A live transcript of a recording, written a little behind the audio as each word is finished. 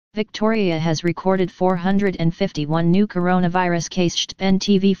Victoria has recorded 451 new coronavirus cases.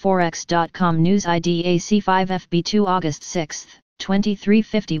 NTV4X.com News ID AC5FB2 August 6,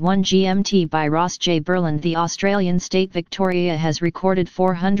 23:51 GMT by Ross J. Burland. The Australian state Victoria has recorded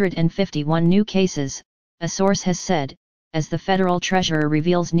 451 new cases, a source has said, as the Federal Treasurer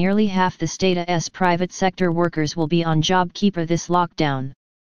reveals nearly half the state's private sector workers will be on JobKeeper this lockdown.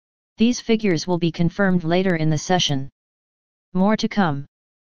 These figures will be confirmed later in the session. More to come.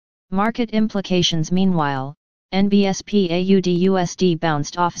 Market implications. Meanwhile, NBSP AUD/USD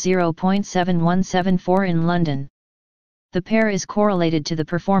bounced off 0.7174 in London. The pair is correlated to the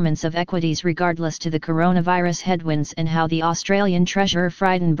performance of equities regardless to the coronavirus headwinds and how the Australian Treasurer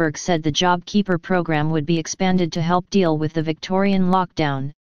Frydenberg said the JobKeeper program would be expanded to help deal with the Victorian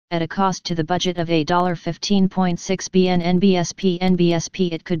lockdown, at a cost to the budget of $15.6 billion.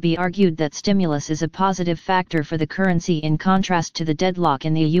 NBSP. It could be argued that stimulus is a positive factor for the currency in contrast to the deadlock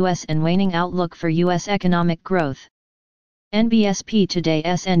in the US and waning outlook for US economic growth. NBSP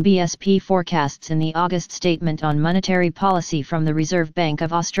Today's NBSP forecasts in the August statement on monetary policy from the Reserve Bank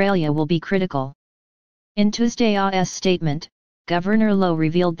of Australia will be critical. In Tuesday's statement, Governor Lowe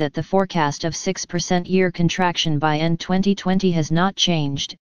revealed that the forecast of 6% year contraction by end 2020 has not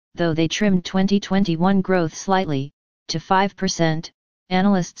changed, though they trimmed 2021 growth slightly, to 5%,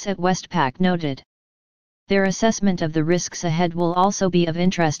 analysts at Westpac noted. Their assessment of the risks ahead will also be of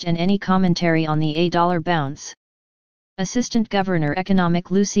interest in any commentary on the $1 bounce. Assistant Governor Economic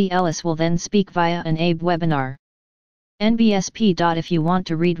Lucy Ellis will then speak via an ABE webinar. NBSP. If you want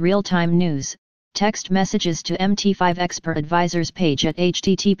to read real-time news, text messages to MT5 Expert Advisors page at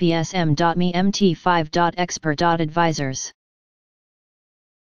https://m.me/mt5.expert.advisors.